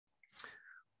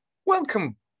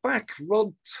Welcome back,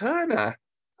 Rod Turner.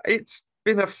 It's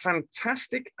been a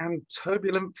fantastic and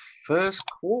turbulent first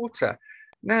quarter.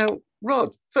 Now,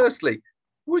 Rod, firstly,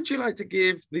 would you like to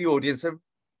give the audience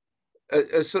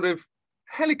a sort of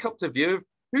helicopter view of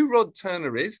who Rod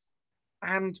Turner is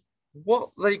and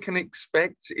what they can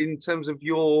expect in terms of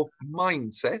your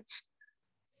mindset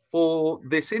for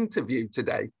this interview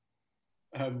today?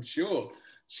 Sure.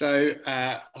 So,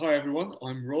 hi everyone,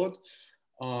 I'm Rod.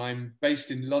 I'm based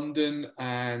in London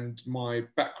and my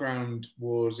background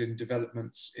was in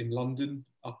developments in London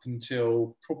up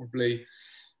until probably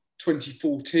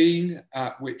 2014,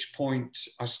 at which point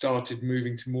I started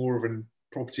moving to more of a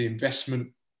property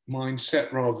investment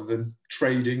mindset rather than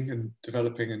trading and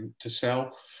developing and to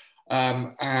sell.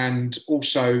 And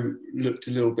also looked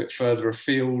a little bit further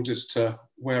afield as to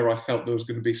where I felt there was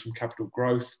going to be some capital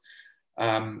growth.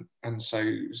 And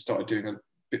so started doing a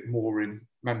bit more in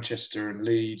Manchester and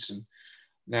Leeds, and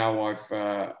now I've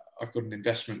got an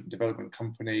investment development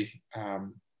company,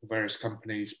 various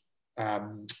companies,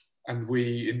 and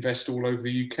we invest all over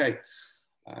the UK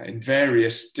in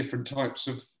various different types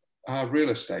of real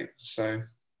estate. So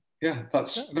yeah,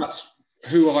 that's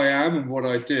who I am and what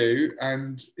I do.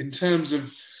 And in terms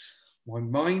of my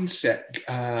mindset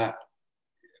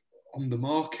on the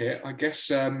market, I guess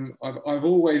I've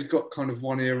always got kind of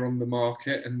one ear on the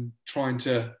market and trying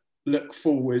to look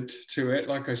forward to it.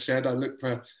 Like I said, I look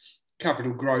for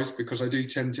capital growth because I do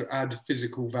tend to add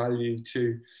physical value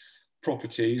to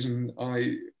properties, and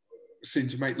I seem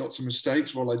to make lots of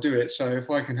mistakes while I do it. So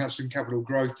if I can have some capital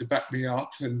growth to back me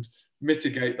up and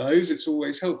mitigate those, it's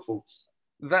always helpful.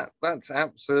 That's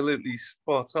absolutely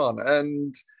spot on.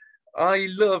 And I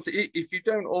love, if you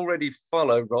don't already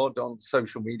follow Rod on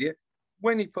social media,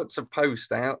 when he puts a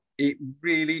post out, it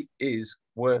really is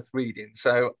worth reading.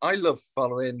 So I love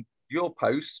following your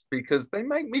posts because they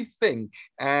make me think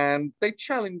and they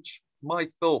challenge my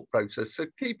thought process. So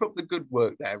keep up the good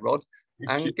work there, Rod,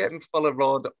 and get and follow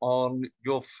Rod on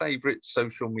your favorite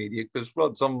social media because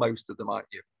Rod's on most of them, aren't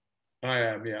you? I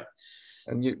am, yeah.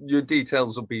 And your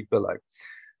details will be below.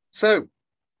 So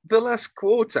the last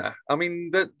quarter, I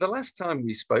mean, the last time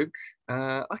we spoke,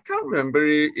 I can't remember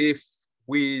if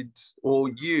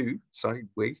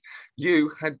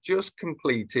you had just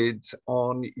completed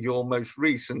on your most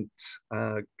recent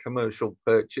commercial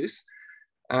purchase,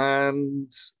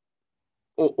 and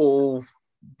or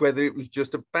whether it was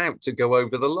just about to go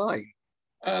over the line.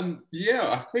 Yeah,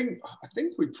 I think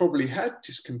we probably had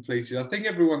just completed. I think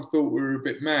everyone thought we were a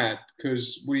bit mad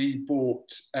because we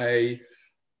bought a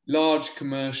large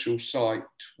commercial site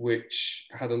which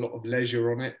had a lot of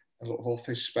leisure on it, a lot of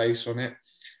office space on it,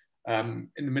 in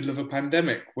the middle of a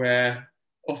pandemic where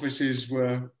offices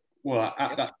were, well,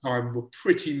 at that time were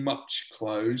pretty much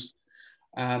closed,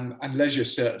 and leisure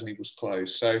certainly was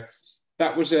closed. So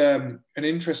that was an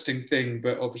interesting thing,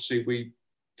 but obviously we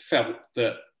felt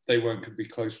that they weren't going to be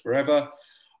closed forever,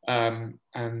 and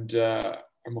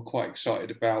we're quite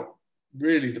excited about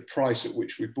really the price at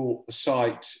which we bought the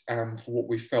site and for what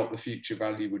we felt the future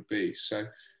value would be. So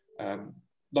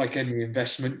like any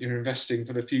investment, you're investing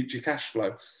for the future cash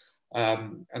flow,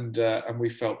 and we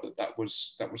felt that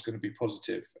was going to be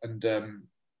positive. And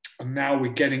now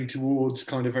we're getting towards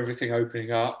kind of everything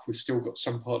opening up. We've still got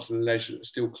some parts of the leisure that are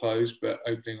still closed, but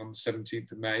opening on the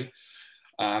 17th of May.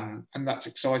 And that's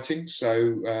exciting.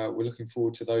 So we're looking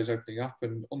forward to those opening up.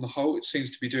 And on the whole, it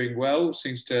seems to be doing well. It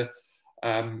seems to,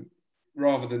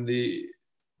 rather than the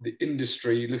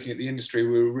industry, looking at the industry,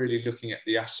 we were really looking at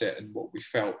the asset and what we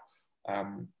felt,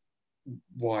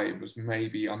 why it was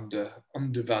maybe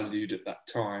undervalued at that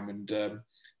time. And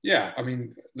yeah, I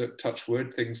mean, look, touch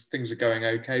wood, things are going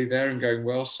okay there and going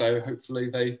well. So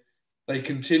hopefully they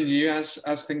continue as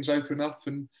things open up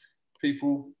and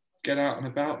people get out and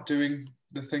about doing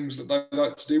the things that they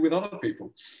like to do with other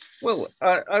people. Well,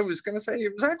 I was going to say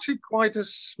it was actually quite a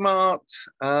smart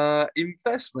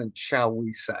investment, shall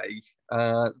we say,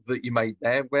 that you made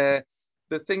there, where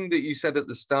the thing that you said at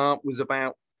the start was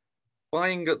about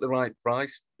buying at the right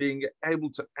price, being able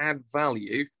to add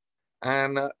value.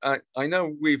 And I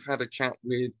know we've had a chat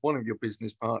with one of your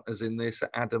business partners in this,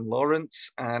 Adam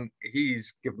Lawrence, and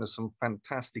he's given us some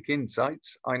fantastic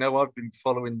insights. I know I've been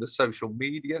following the social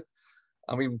media.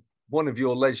 I mean, one of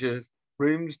your leisure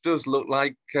rooms does look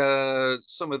like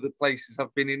some of the places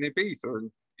I've been in Ibiza.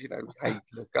 And, you know, hey,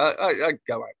 look, I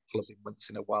go out clubbing once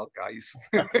in a while, guys.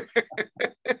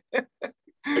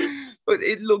 But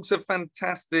it looks a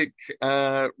fantastic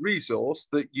resource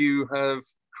that you have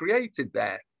created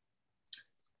there.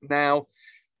 Now,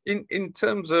 in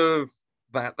terms of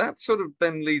that sort of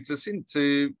then leads us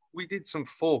into, we did some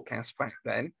forecasts back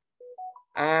then.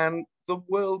 And the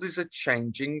world is a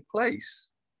changing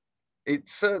place.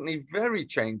 It's certainly very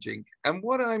changing. And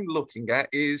what I'm looking at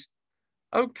is,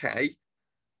 okay,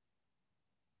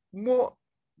 what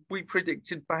we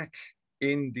predicted back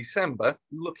in December,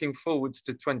 looking forwards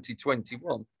to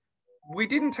 2021, we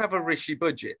didn't have a Rishi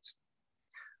budget.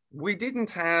 We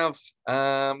didn't have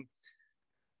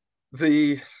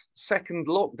the second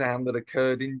lockdown that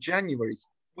occurred in January,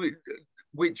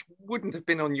 which wouldn't have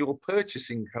been on your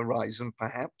purchasing horizon,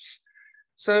 perhaps.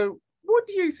 So what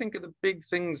do you think are the big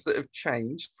things that have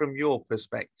changed from your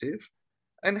perspective?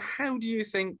 And how do you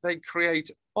think they create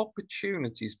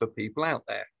opportunities for people out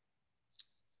there?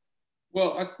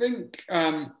 Well, I think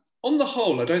on the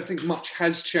whole, I don't think much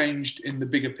has changed in the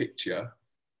bigger picture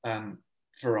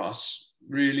for us.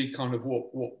 Really, kind of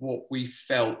what we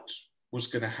felt was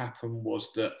going to happen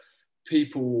was that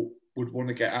people would want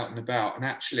to get out and about. And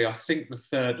actually, I think the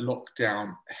third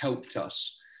lockdown helped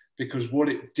us, because what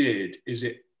it did is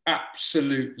it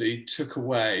absolutely took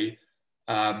away,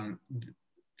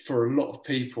 for a lot of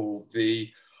people,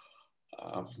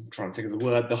 I'm trying to think of the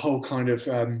word, the whole kind of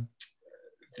thing,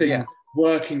 yeah,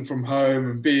 working from home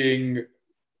and being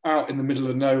out in the middle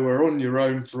of nowhere on your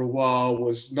own for a while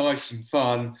was nice and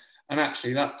fun. And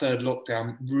actually that third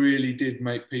lockdown really did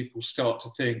make people start to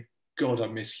think, God, I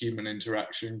miss human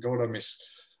interaction. God, I miss,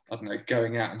 I don't know,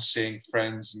 going out and seeing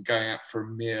friends and going out for a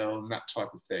meal and that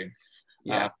type of thing.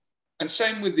 Yeah. And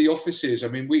same with the offices. I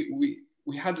mean,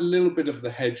 we had a little bit of the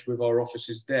hedge with our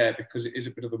offices there because it is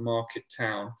a bit of a market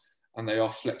town and they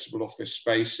are flexible office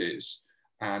spaces.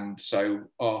 And so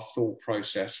our thought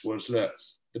process was, look,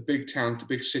 the big towns, the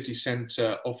big city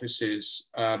centre offices,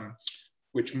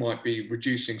 which might be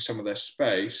reducing some of their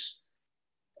space,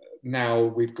 now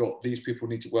we've got these people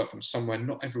need to work from somewhere.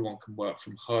 Not everyone can work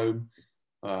from home.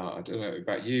 I don't know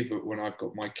about you, but when I've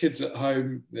got my kids at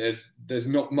home, there's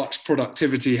not much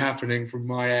productivity happening from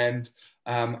my end.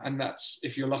 And that's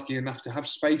if you're lucky enough to have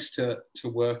space to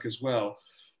work as well.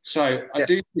 So I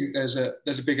do think there's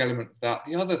a big element of that.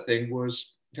 The other thing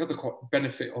was, the other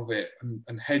benefit of it,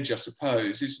 and hedge, I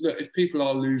suppose, is that if people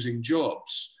are losing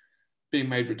jobs, being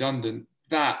made redundant,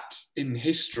 that in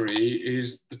history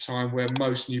is the time where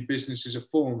most new businesses are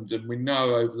formed. And we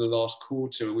know over the last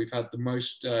quarter, we've had the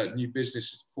most new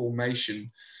business formation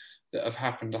that have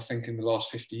happened, I think, in the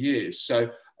last 50 years. So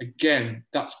again,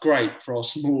 that's great for our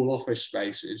small office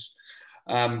spaces.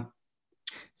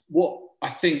 What I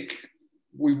think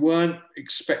we weren't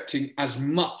expecting as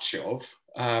much of,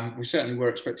 we certainly were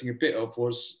expecting a bit of,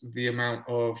 was the amount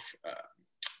of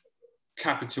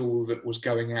capital that was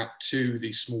going out to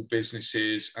these small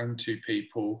businesses and to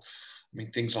people. I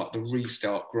mean, things like the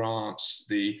restart grants,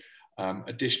 the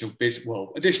additional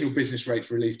business rates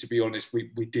relief. To be honest,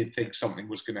 we did think something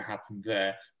was going to happen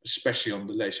there, especially on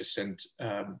the leisure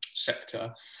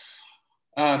sector.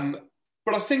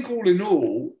 But I think all in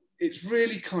all, it's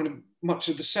really kind of much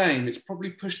of the same. It's probably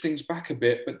pushed things back a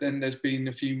bit, but then there's been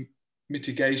a few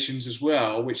mitigations as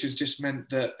well, which has just meant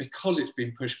that because it's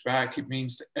been pushed back, it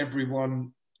means that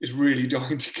everyone is really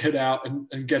dying to get out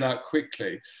and get out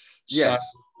quickly. Yes.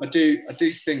 So I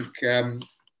do think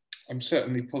I'm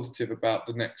certainly positive about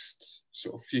the next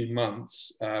sort of few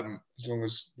months, as long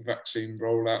as the vaccine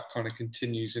rollout kind of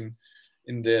continues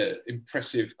in the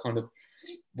impressive kind of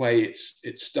way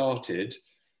it's started.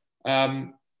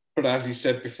 But as you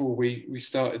said before we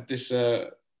started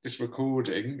this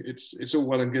recording, it's all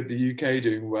well and good the UK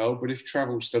doing well, but if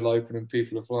travel's still open and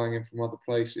people are flying in from other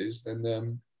places,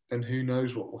 then who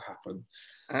knows what will happen.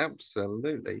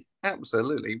 Absolutely.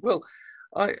 Well,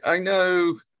 I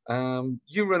know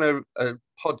you run a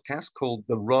podcast called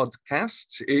the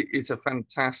Rodcast. It's a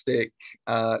fantastic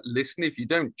listen. If you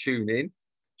don't tune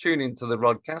into the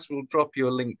Rodcast. We'll drop you a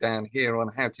link down here on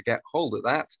how to get hold of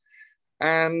that.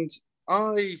 And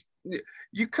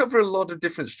you cover a lot of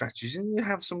different strategies and you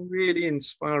have some really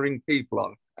inspiring people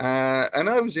on. And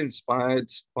I was inspired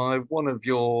by one of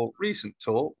your recent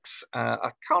talks.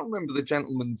 I can't remember the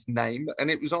gentleman's name, and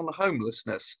it was on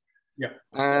homelessness. Yeah.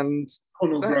 And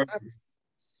Conal Grogan.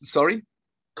 Sorry?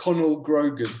 Conal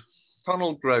Grogan.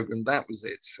 Conal Grogan, that was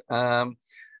it.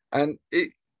 And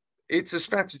it's a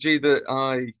strategy that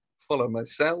I follow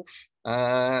myself.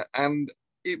 And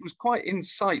it was quite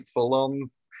insightful on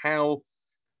how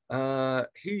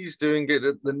he's doing it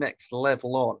at the next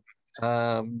level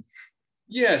on.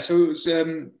 Yeah, so it was,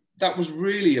 that was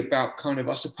really about kind of,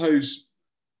 I suppose,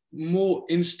 more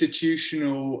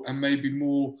institutional and maybe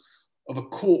more of a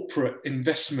corporate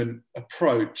investment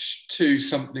approach to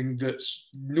something that's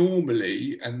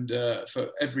normally, and for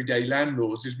everyday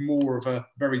landlords, is more of a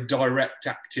very direct,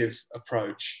 active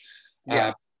approach.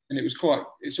 Yeah. And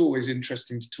it's always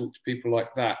interesting to talk to people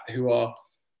like that who are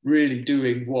really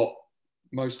doing what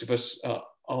most of us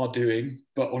are doing,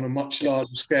 but on a much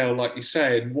larger scale, like you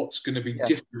say, and what's going to be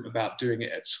different about doing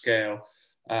it at scale.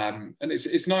 And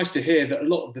it's nice to hear that a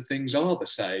lot of the things are the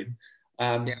same,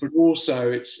 but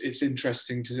also it's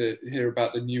interesting to hear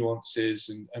about the nuances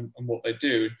and what they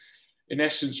do. In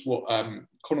essence, what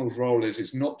Connell's role is,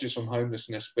 it's not just on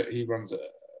homelessness, but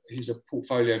he's a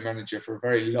portfolio manager for a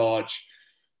very large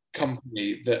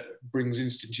company that brings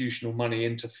institutional money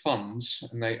into funds,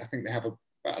 and I think they have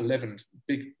about 11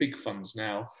 big funds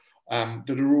now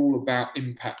that are all about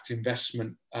impact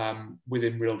investment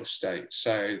within real estate.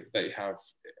 So they have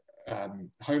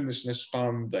homelessness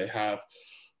fund, they have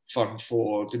fund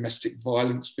for domestic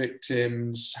violence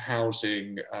victims,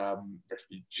 housing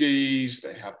refugees,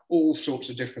 they have all sorts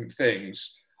of different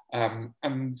things.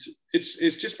 And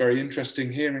it's just very interesting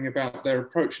hearing about their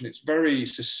approach, and it's very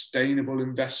sustainable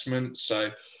investment,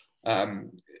 so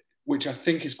which I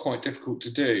think is quite difficult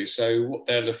to do. So what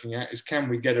they're looking at is, can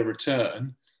we get a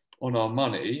return on our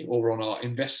money or on our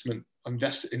institutional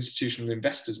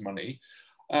investors' money,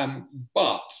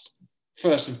 but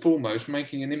first and foremost,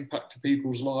 making an impact to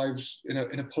people's lives in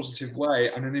a positive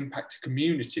way, and an impact to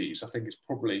communities, I think, is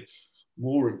probably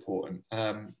more important.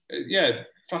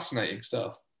 Fascinating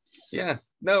stuff. Yeah,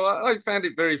 no, I found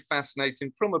it very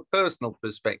fascinating from a personal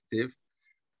perspective.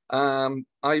 Let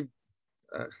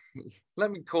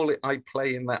me call it, I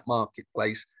play in that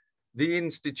marketplace, the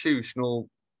institutional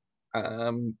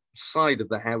side of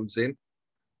the housing,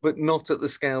 but not at the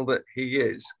scale that he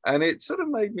is. And it sort of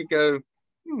made me go,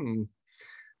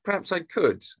 perhaps I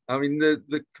could. I mean,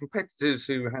 the competitors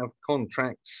who have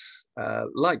contracts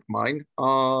like mine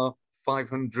are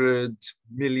 £500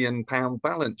 million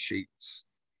balance sheets.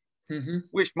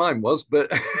 Wish mine was, but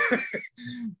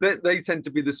they tend to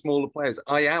be the smaller players.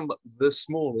 I am the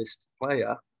smallest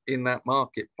player in that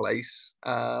marketplace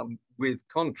with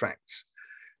contracts,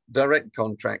 direct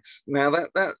contracts. Now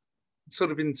that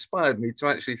sort of inspired me to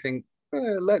actually think,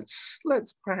 let's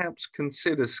perhaps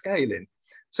consider scaling.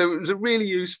 So it was a really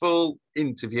useful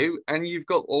interview, and you've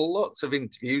got lots of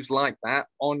interviews like that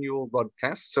on your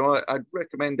Rodcast. So I'd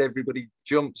recommend everybody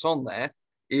jumps on there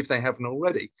if they haven't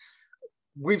already.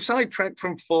 We've sidetracked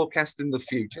from forecasting the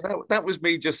future. That was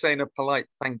me just saying a polite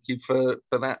thank you for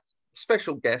that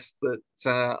special guest that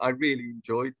I really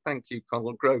enjoyed. Thank you,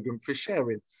 Connell Grogan, for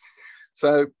sharing.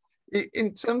 So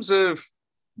in terms of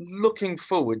looking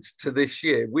forwards to this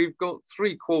year, we've got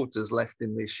 3 quarters left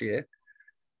in this year.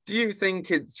 Do you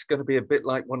think it's going to be a bit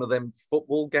like one of them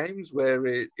football games where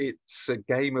it's a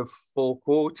game of 4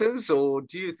 quarters? Or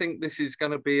do you think this is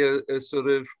going to be a sort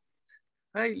of,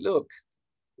 hey, look,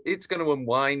 it's going to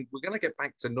unwind, we're going to get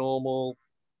back to normal,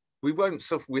 we won't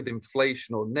suffer with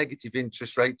inflation or negative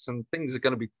interest rates, and things are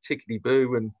going to be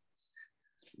tickety-boo? And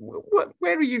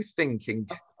where are you thinking,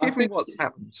 given what's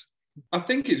happened? I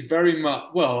think it's very much,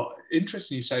 well,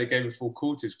 interesting you say a game of 4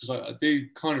 quarters, because I do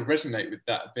kind of resonate with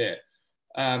that a bit.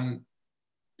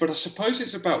 But I suppose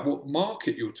it's about what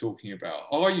market you're talking about.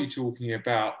 Are you talking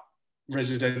about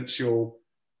residential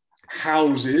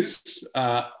houses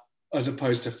as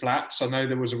opposed to flats? I know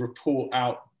there was a report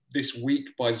out this week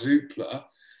by Zoopla,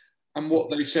 and what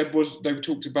they said was they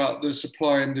talked about the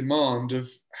supply and demand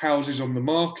of houses on the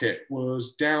market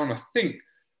was down, I think,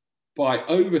 by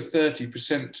over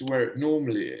 30% to where it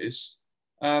normally is.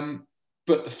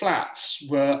 But the flats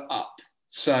were up.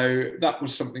 So that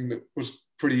was something that was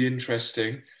pretty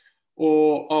interesting.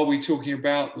 Or are we talking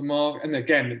about the market? And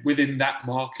again, within that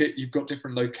market, you've got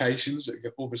different locations that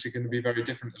are obviously going to be very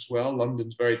different as well.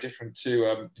 London's very different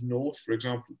to the north, for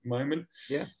example, at the moment.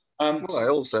 Yeah. Well, I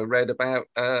also read about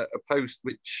a post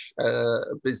which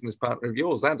a business partner of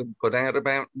yours, Adam, put out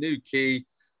about Newquay.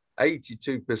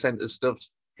 82% of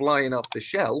stuff's flying off the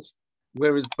shelf,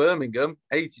 whereas Birmingham,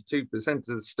 82% of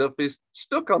the stuff is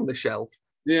stuck on the shelf.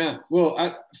 Yeah,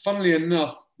 well, funnily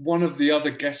enough, one of the other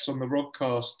guests on the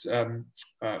Rodcast,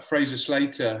 Fraser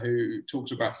Slater, who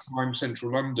talks about prime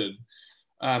central London,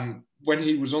 when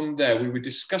he was on there, we were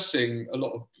discussing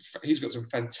he's got some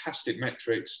fantastic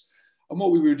metrics. And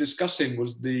what we were discussing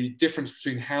was the difference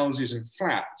between houses and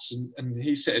flats. And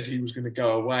he said he was going to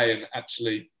go away and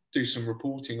actually do some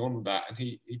reporting on that. And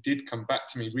he did come back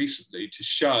to me recently to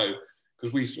show,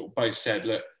 because we sort of both said,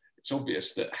 look, it's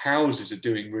obvious that houses are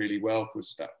doing really well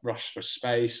because that rush for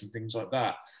space and things like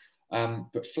that.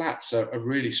 But flats are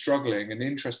really struggling. And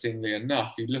interestingly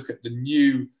enough, you look at the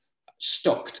new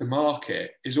stock to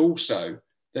market is also,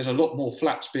 there's a lot more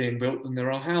flats being built than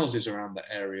there are houses around that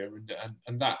area.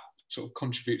 And that sort of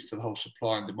contributes to the whole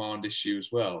supply and demand issue as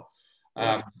well.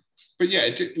 But yeah,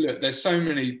 look, there's so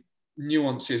many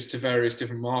nuances to various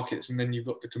different markets, and then you've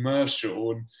got the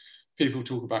commercial, and people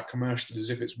talk about commercial as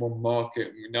if it's one market,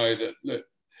 and we know that, look,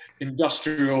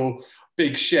 industrial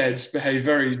big sheds behave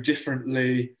very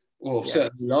differently, or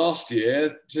certainly last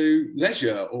year, to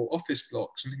leisure or office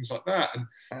blocks and things like that.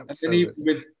 And then even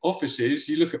with offices,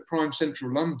 you look at prime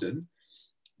central London,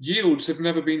 yields have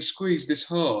never been squeezed this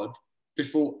hard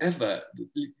before ever.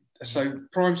 So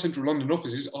prime central London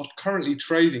offices are currently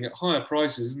trading at higher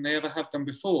prices than they ever have done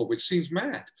before, which seems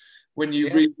mad when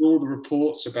you read all the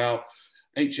reports about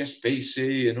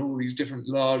HSBC and all these different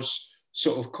large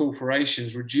sort of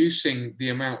corporations reducing the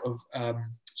amount of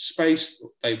space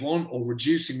they want, or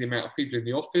reducing the amount of people in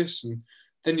the office. And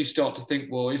then you start to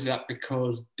think, well, is that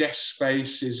because desk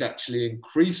space is actually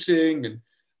increasing, and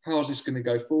how is this going to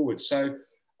go forward? So,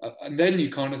 and then you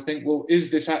kind of think, well, is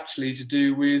this actually to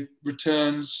do with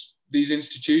returns these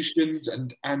institutions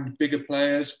and bigger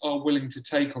players are willing to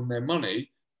take on their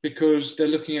money, because they're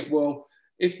looking at, well,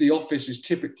 if the office is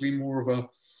typically more of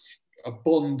a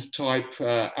bond type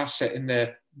asset in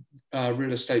their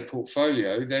real estate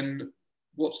portfolio, then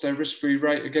what's their risk-free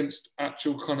rate against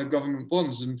actual kind of government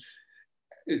bonds? And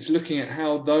it's looking at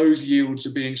how those yields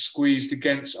are being squeezed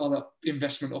against other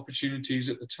investment opportunities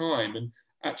at the time. And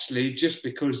actually, just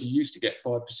because you used to get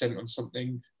 5% on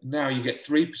something, now you get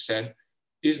 3%,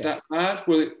 is that bad?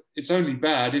 Well, it's only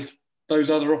bad if those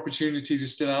other opportunities are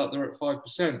still out there at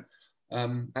 5%.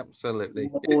 Absolutely.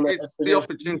 It's the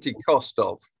opportunity cost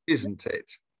of, isn't it?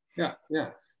 Yeah, yeah.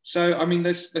 So, I mean,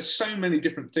 there's so many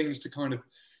different things to kind of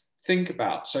think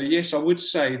about. So, yes, I would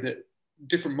say that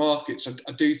different markets,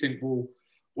 I do think will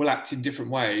act in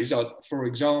different ways. For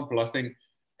example, I think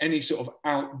any sort of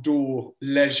outdoor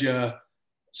leisure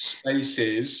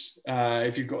spaces,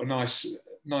 if you've got a nice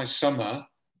summer,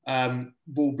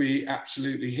 will be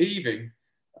absolutely heaving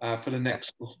for the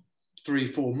next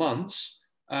 3-4 months.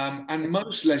 And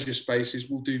most leisure spaces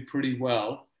will do pretty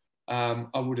well,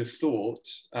 I would have thought,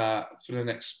 for the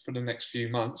next few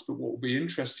months. But what will be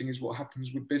interesting is what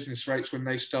happens with business rates when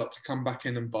they start to come back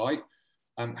in and bite.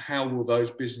 How will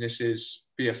those businesses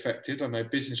be affected? I know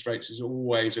business rates is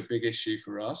always a big issue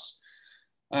for us.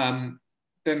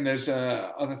 Then there's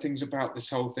other things about this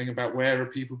whole thing about where are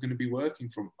people going to be working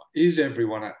from? Is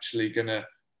everyone actually going to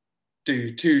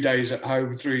do 2 days at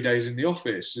home, 3 days in the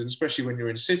office? And especially when you're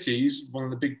in cities, one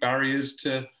of the big barriers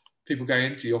to people going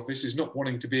into the office is not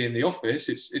wanting to be in the office.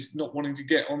 It's not wanting to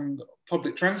get on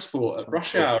public transport at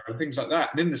rush hour and things like that.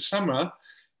 And in the summer,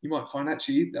 you might find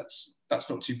actually that's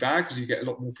not too bad, because you get a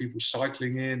lot more people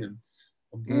cycling in and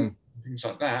walking and things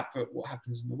like that. But what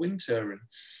happens in the winter? And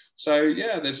so,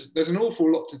 yeah, there's an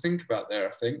awful lot to think about there,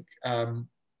 I think.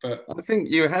 But I think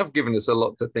you have given us a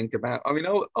lot to think about. I mean,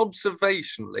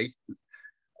 observationally,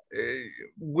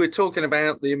 we're talking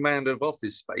about the amount of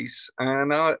office space,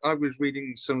 and I was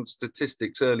reading some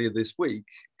statistics earlier this week,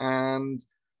 and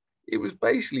it was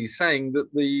basically saying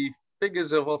that the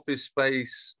figures of office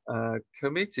space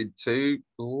committed to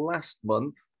last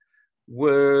month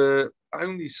were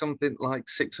only something like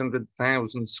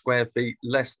 600,000 square feet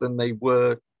less than they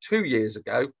were 2 years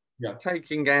ago,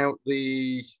 taking out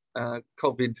the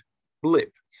COVID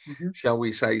blip, shall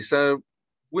we say. So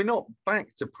we're not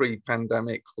back to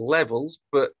pre-pandemic levels,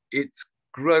 but it's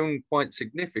grown quite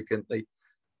significantly.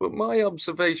 But my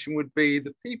observation would be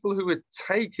the people who are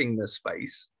taking the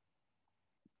space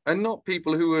are not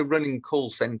people who are running call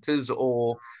centers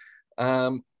or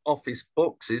office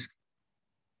boxes.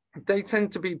 They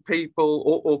tend to be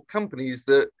people or companies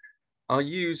that are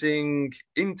using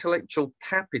intellectual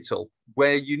capital,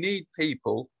 where you need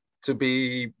people to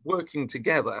be working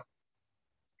together,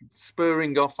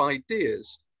 spurring off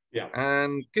ideas. Yeah.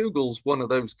 And Google's one of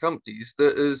those companies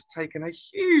that has taken a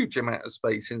huge amount of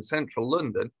space in central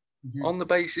London on the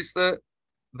basis that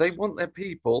they want their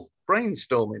people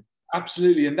brainstorming.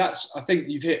 Absolutely. And I think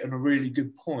you've hit on a really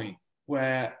good point,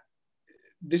 where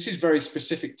this is very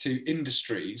specific to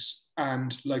industries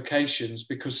and locations,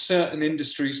 because certain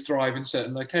industries thrive in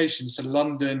certain locations. So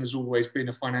London has always been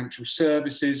a financial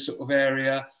services sort of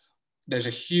area. There's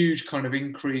a huge kind of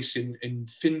increase in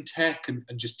fintech and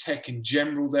just tech in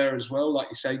general there as well. Like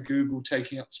you say, Google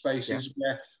taking up spaces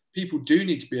where people do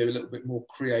need to be a little bit more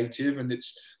creative. And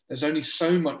there's only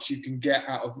so much you can get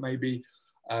out of maybe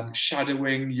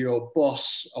shadowing your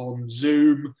boss on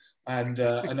Zoom and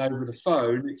over the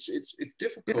phone. It's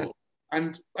difficult.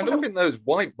 And having those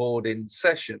whiteboarding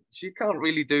sessions, you can't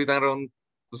really do that on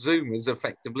Zoom as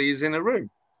effectively as in a room.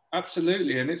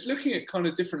 Absolutely. And it's looking at kind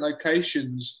of different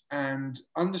locations and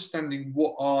understanding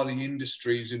what are the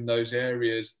industries in those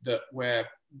areas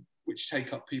which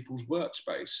take up people's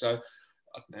workspace. So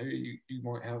I don't know, you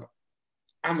might have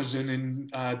Amazon in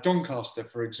Doncaster,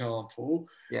 for example,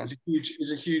 Yeah.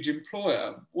 is a huge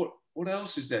employer. What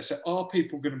else is there? So are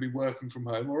people going to be working from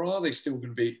home, or are they still going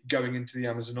to be going into the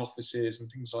Amazon offices and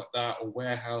things like that, or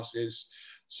warehouses?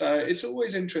 So it's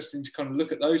always interesting to kind of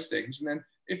look at those things. And then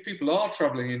if people are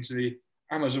traveling into the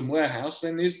Amazon warehouse,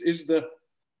 then is the,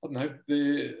 I don't know,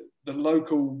 the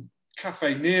local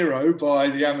Cafe Nero by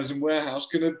the Amazon warehouse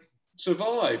going to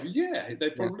survive? Yeah,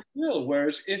 they probably will.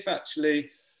 Whereas if actually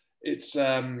it's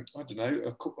I don't know,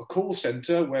 a call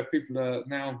center where people are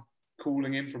now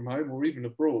calling in from home or even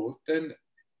abroad, then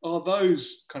are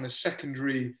those kind of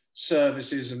secondary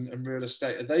services and real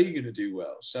estate, are they going to do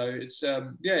well? So it's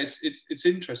it's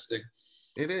interesting.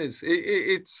 It is.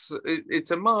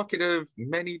 It's a market of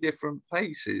many different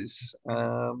paces,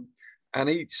 and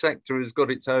each sector has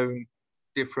got its own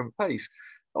different pace.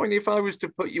 I mean, if I was to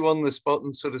put you on the spot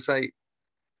and sort of say,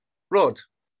 Rod,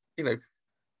 you know,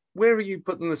 where are you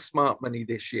putting the smart money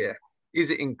this year? Is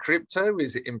it in crypto?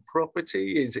 Is it in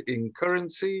property? Is it in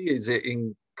currency? Is it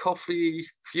in coffee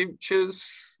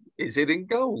futures? Is it in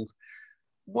gold?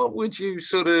 What would you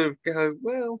sort of go,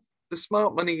 well, the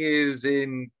smart money is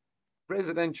in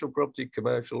residential property,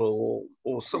 commercial,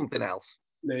 or something else?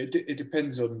 It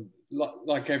depends on,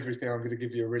 like everything, I'm going to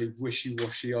give you a really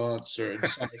wishy-washy answer and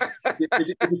say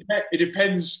it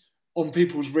depends on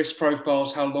people's risk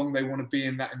profiles, how long they want to be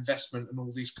in that investment and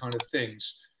all these kind of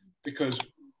things. Because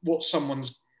what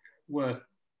someone's worth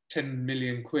 10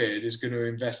 million quid is going to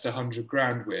invest 100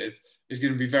 grand with is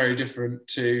going to be very different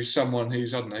to someone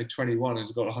who's, I don't know, 21,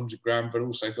 has got 100 grand, but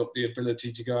also got the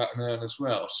ability to go out and earn as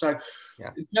well. So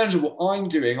in terms of what I'm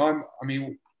doing, I'm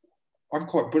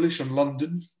quite bullish on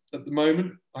London at the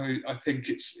moment. I think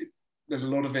there's a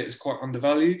lot of it is quite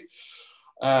undervalued,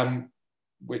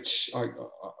 which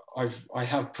I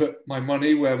have put my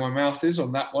money where my mouth is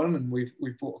on that one, and we've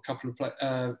bought a couple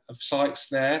of sites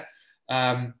there.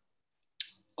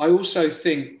 I also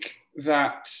think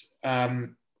that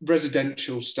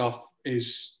residential stuff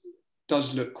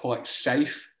does look quite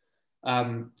safe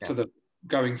for the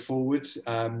going forward.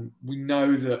 We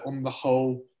know that on the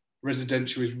whole,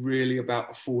 residential is really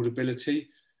about affordability.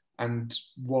 And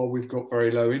while we've got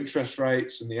very low interest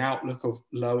rates and the outlook of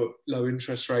low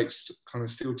interest rates kind of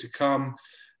still to come,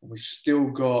 and we've still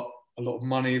got a lot of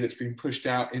money that's been pushed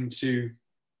out into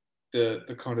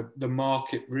the kind of the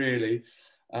market really,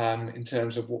 in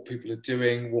terms of what people are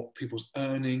doing, what people's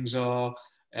earnings are.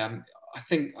 I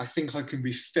think I can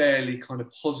be fairly kind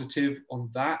of positive on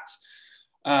that.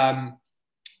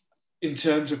 In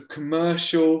terms of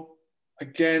commercial,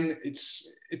 again,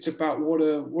 it's about what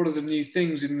are the new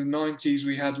things. In the 90s,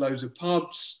 we had loads of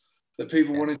pubs that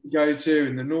people wanted to go to.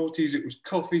 In the noughties, it was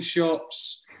coffee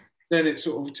shops. Then it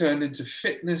sort of turned into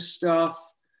fitness stuff.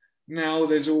 Now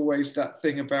there's always that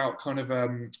thing about kind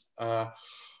of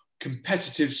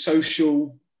competitive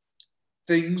social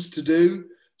things to do.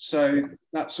 So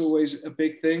that's always a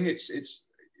big thing.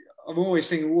 I'm always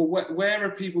thinking, well, where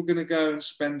are people going to go and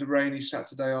spend a rainy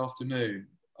Saturday afternoon?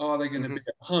 Are they going to be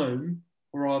at home,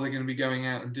 or are they going to be going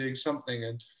out and doing something?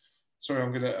 And sorry,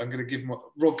 I'm going to give my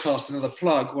Rodcast another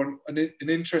plug. An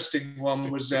interesting one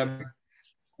was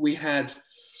we had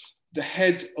the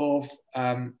head of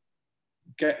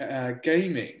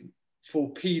gaming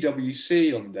for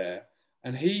PwC on there,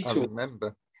 and he talked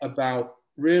about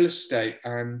real estate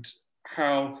and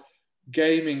how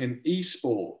gaming and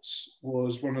esports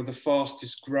was one of the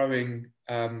fastest growing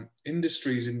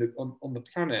industries on the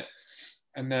planet,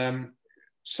 and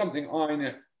something I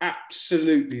know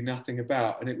absolutely nothing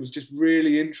about. And it was just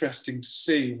really interesting to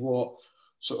see what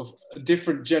sort of a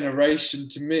different generation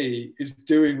to me is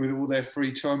doing with all their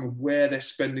free time, and where they're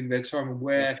spending their time, and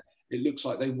where it looks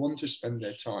like they want to spend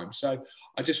their time. So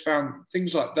I just found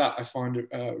things like that, I find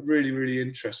really, really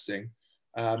interesting.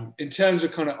 In terms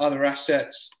of kind of other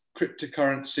assets,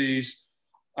 cryptocurrencies,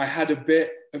 I had a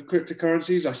bit of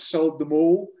cryptocurrencies. I sold them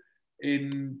all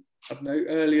in, I don't know,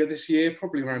 earlier this year,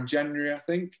 probably around January, I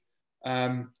think.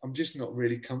 I'm just not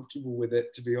really comfortable with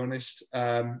it, to be honest.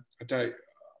 I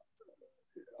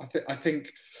think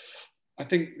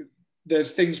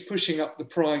there's things pushing up the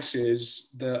prices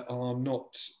that are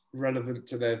not relevant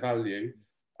to their value,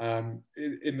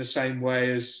 in the same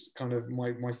way as kind of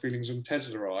my feelings on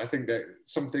Tesla are. I think that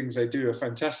some things they do are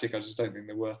fantastic. I just don't think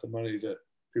they're worth the money that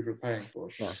people are paying for.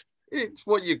 No. It's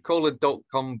what you call a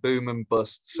dot-com boom and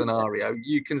bust scenario.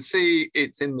 You can see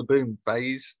it's in the boom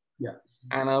phase. Yeah.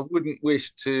 And I wouldn't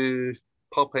wish to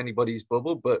pop anybody's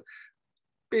bubble, but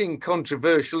being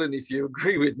controversial, and if you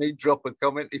agree with me, drop a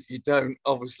comment. If you don't,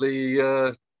 obviously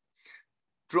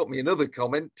drop me another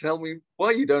comment. Tell me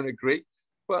why you don't agree.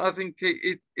 But I think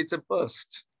it's a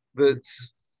bust that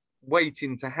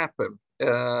waiting to happen.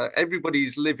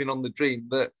 Everybody's living on the dream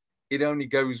that it only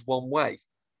goes one way.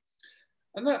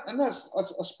 And that's,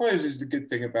 I suppose, is the good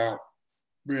thing about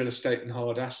real estate and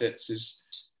hard assets is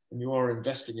when you are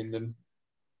investing in them,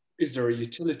 is there a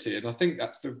utility? And I think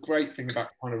that's the great thing about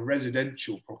kind of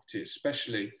residential property,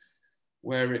 especially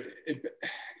where it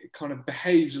kind of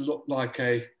behaves a lot like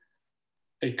a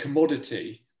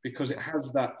commodity, because it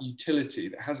has that utility,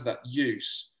 that has that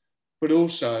use, but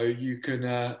also you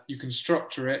can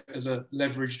structure it as a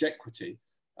leveraged equity,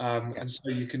 and so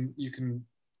you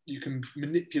can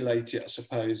manipulate it, I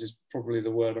suppose, is probably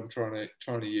the word I'm trying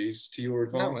to use to your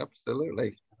advantage.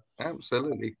 No,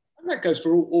 absolutely. And that goes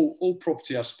for all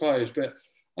property, I suppose.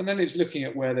 And then it's looking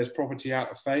at where there's property out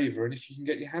of favour, and if you can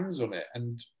get your hands on it.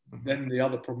 And then the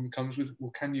other problem comes with,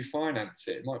 well, can you finance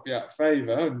it? It might be out of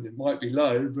favour and it might be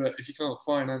low, but if you can't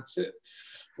finance it,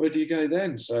 where do you go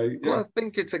then? So yeah. Well, I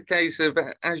think it's a case of,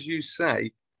 as you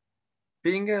say,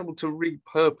 being able to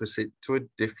repurpose it to a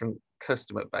different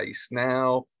customer base.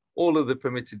 Now, all of the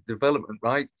permitted development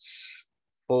rights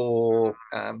for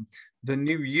the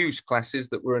new use classes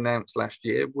that were announced last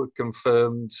year were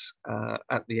confirmed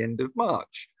at the end of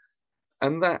March.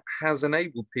 And that has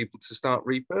enabled people to start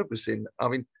repurposing. I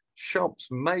mean, shops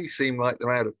may seem like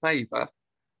they're out of favour,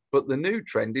 but the new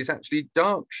trend is actually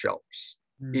dark shops.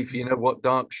 Mm-hmm. If you know what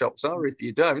dark shops are, if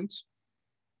you don't,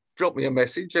 drop me a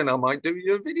message and I might do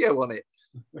you a video on it.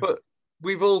 But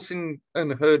we've all seen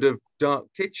and heard of dark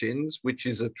kitchens, which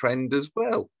is a trend as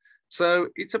well. So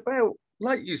it's about,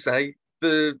 like you say,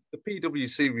 the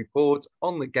PwC report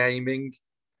on the gaming,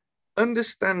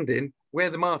 understanding where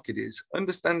the market is,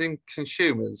 understanding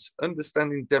consumers,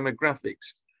 understanding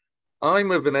demographics.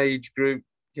 I'm of an age group,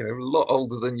 a lot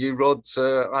older than you, Rod.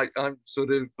 So I'm sort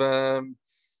of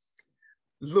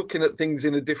looking at things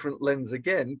in a different lens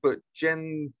again, but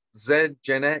Gen Z,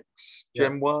 Gen X,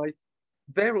 Gen Y,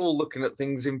 they're all looking at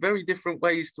things in very different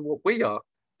ways to what we are.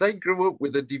 They grew up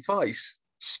with a device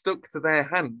stuck to their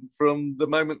hand from the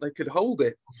moment they could hold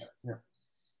it. Yeah.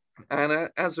 And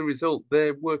as a result,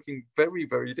 they're working very,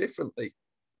 very differently.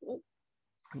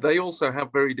 They also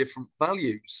have very different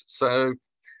values. So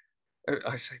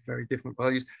I say very different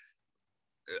values.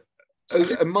 A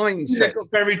mindset. They've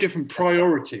got very different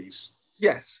priorities.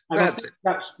 Yes, and that's it.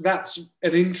 That's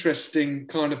an interesting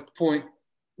kind of point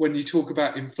when you talk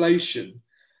about inflation,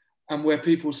 and where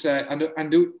people say,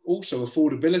 and also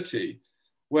affordability,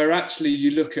 where actually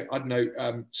you look at, I don't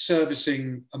know,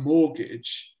 servicing a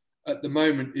mortgage at the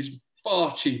moment is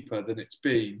far cheaper than it's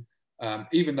been.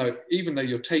 Even though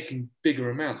you're taking bigger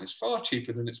amounts, it's far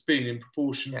cheaper than it's been in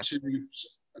proportion to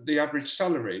the average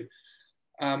salary.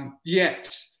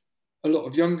 Yet a lot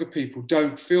of younger people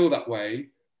don't feel that way,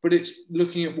 but it's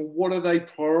looking at, well, what are they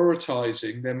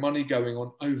prioritizing their money going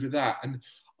on over that? And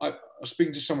I was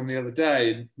speaking to someone the other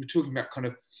day, and we're talking about kind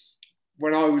of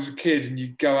when I was a kid and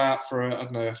you'd go out for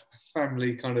a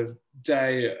family kind of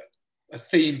day, a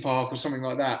theme park or something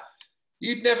like that.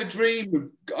 You'd never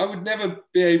dream I would never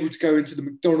be able to go into the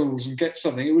McDonald's and get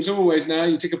something. It was always, now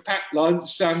you take a packed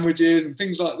lunch, sandwiches and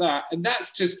things like that. And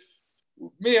that's just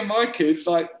me and my kids,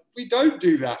 like, we don't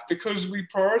do that because we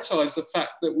prioritize the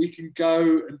fact that we can go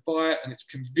and buy it and it's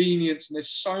convenience. And there's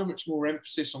so much more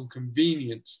emphasis on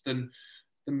convenience than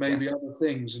maybe other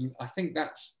things. And I think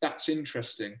that's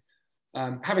interesting.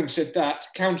 Having said that, to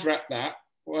counteract that,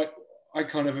 I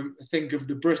kind of think of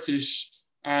the British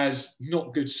as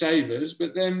not good savers,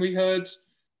 but then we heard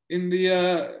in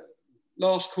the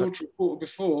last quarter report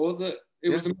before that it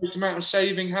was the most amount of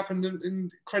saving happened in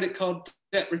credit card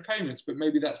debt repayments, but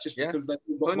maybe that's just because they've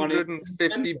got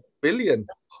 150 billion.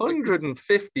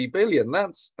 150 billion.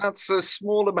 That's a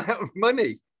small amount of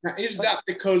money. Now, is that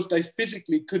because they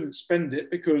physically couldn't spend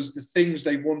it because the things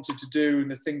they wanted to do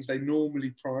and the things they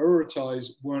normally prioritise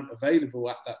weren't available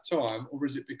at that time, or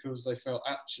is it because they felt,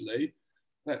 actually,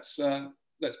 let's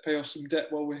pay off some debt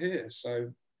while we're here?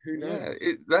 So who knows?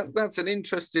 Yeah, that's an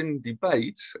interesting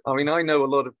debate. I mean, I know a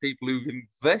lot of people who've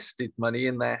invested money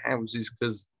in their houses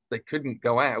because they couldn't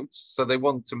go out, so they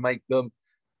want to make them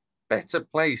better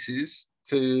places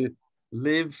to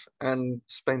live and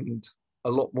spend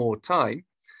a lot more time.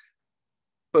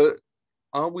 But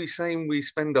are we saying we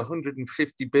spend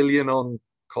 150 billion on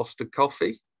Costa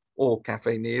Coffee or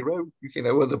Cafe Nero,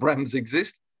 other brands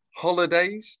exist,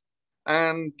 holidays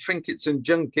and trinkets and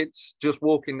junkets just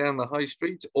walking down the high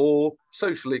street, or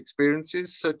social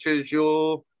experiences such as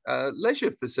your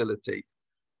leisure facility?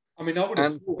 I mean, I would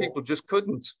have thought people just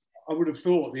couldn't. I would have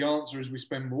thought the answer is we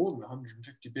spend more than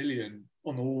 150 billion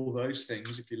on all those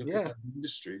things if you look at the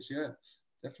industries. Yeah,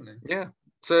 definitely. Yeah.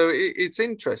 So it's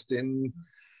interesting.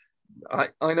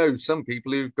 I know some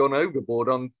people who've gone overboard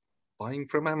on buying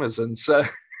from Amazon. So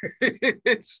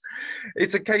it's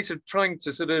a case of trying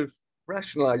to sort of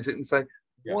rationalize it and say,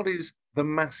 what is the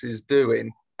masses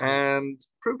doing, and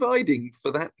providing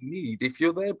for that need. If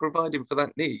you're there providing for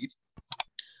that need,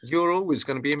 you're always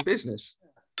going to be in business.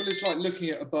 Well, it's like looking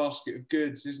at a basket of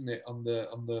goods, isn't it, on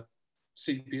the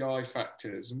CPI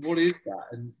factors, and what is that,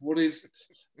 and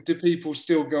do people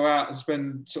still go out and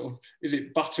spend sort of, is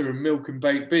it butter and milk and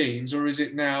baked beans, or is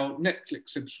it now Netflix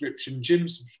subscription, gym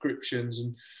subscriptions,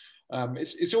 and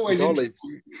it's always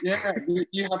interesting. Yeah,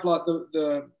 you have like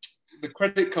the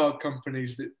credit card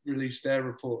companies that release their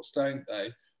reports, don't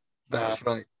they? That's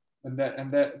right. And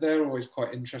they're always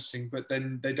quite interesting, but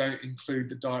then they don't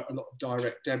include a lot of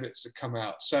direct debits that come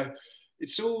out. So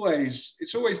it's always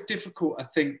difficult, I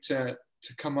think, to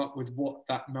come up with what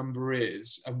that number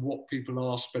is and what people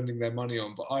are spending their money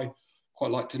on. But I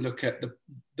quite like to look at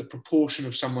the proportion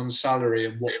of someone's salary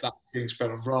and what that's being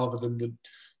spent on, rather than the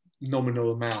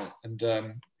nominal amount. And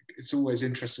it's always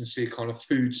interesting to see kind of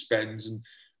food spends, and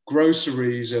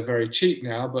groceries are very cheap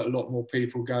now, but a lot more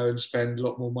people go and spend a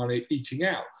lot more money eating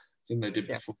out than they did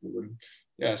before.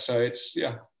 And so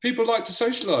people like to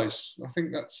socialize. I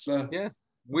think that's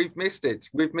we've missed it.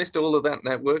 We've missed all of that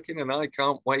networking, and I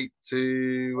can't wait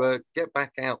to get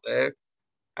back out there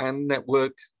and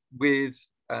network with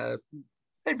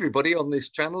everybody on this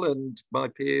channel and my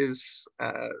peers,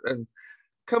 and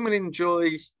come and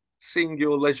enjoy seeing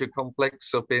your leisure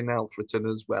complex up in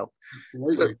Alfreton as well.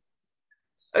 Absolutely.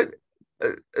 So,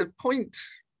 a point,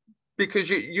 because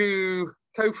you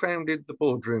co-founded the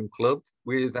Boardroom Club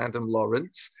with Adam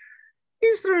Lawrence.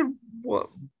 Is there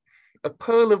a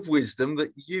pearl of wisdom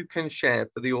that you can share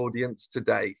for the audience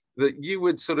today, that you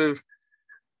would sort of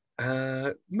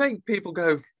make people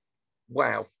go,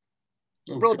 wow,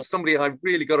 Rod's somebody I've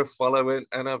really got to follow,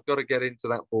 and I've got to get into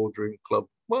that Boardroom Club?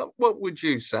 What would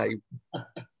you say?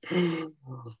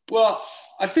 Well,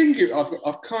 I think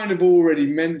I've kind of already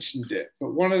mentioned it,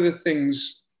 but one of the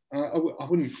things, I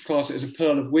wouldn't class it as a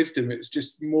pearl of wisdom, it's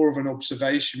just more of an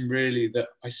observation really that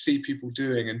I see people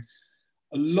doing. And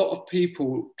a lot of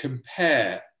people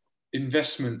compare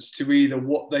investments to either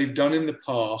what they've done in the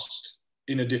past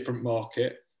in a different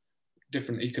market,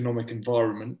 different economic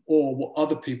environment, or what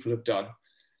other people have done.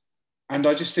 And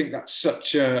I just think that's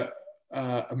such a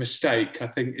mistake. I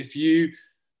think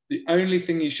the only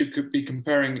thing you should be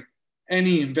comparing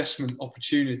any investment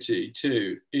opportunity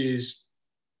to is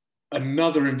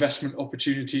another investment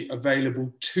opportunity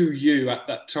available to you at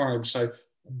that time. So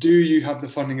do you have the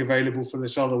funding available for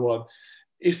this other one?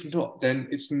 If not, then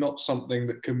it's not something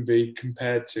that can be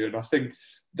compared to. And I think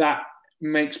that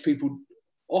makes people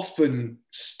often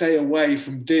stay away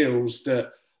from deals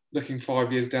that, looking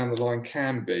 5 years down the line,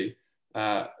 can be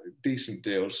decent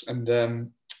deals. And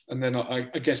then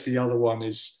I guess the other one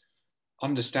is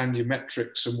understand your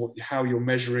metrics and how you're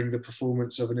measuring the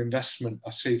performance of an investment. I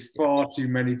see far too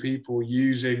many people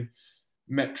using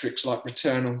metrics like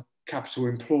return on capital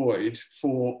employed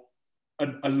for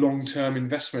a long-term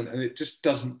investment, and it just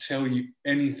doesn't tell you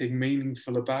anything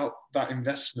meaningful about that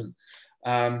investment.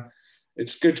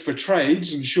 It's good for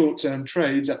trades and short-term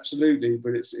trades, absolutely,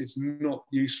 but it's not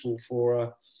useful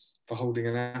for holding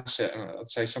an asset. And I'd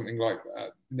say something like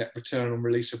net return on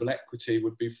releasable equity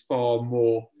would be far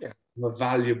more a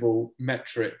valuable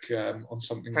metric on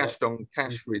something cash like on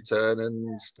cash return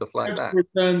and stuff like that.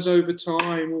 Returns over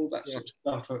time, all that sort of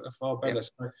stuff are far better.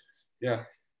 So,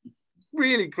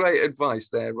 really great advice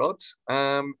there, Rod.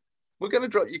 We're going to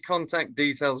drop your contact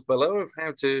details below of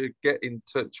how to get in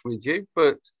touch with you.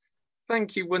 But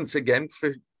thank you once again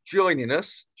for joining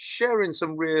us, sharing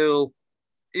some real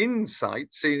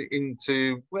insights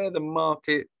into where the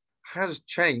market has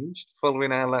changed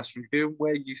following our last review and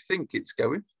where you think it's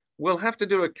going. We'll have to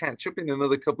do a catch up in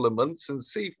another couple of months and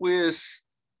see if we're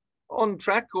on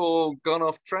track or gone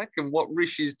off track and what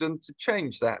Rishi's done to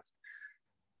change that.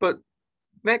 But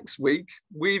next week,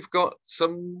 we've got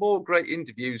some more great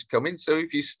interviews coming. So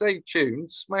if you stay tuned,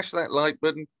 smash that like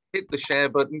button, hit the share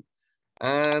button,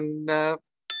 and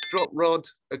drop Rod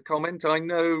a comment. I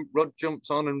know Rod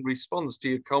jumps on and responds to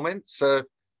your comments. So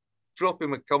drop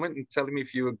him a comment and tell him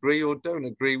if you agree or don't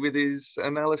agree with his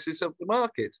analysis of the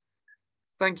market.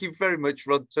 Thank you very much,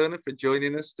 Rod Turner, for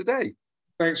joining us today.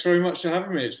 Thanks very much for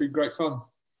having me. It's been great fun.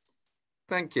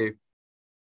 Thank you.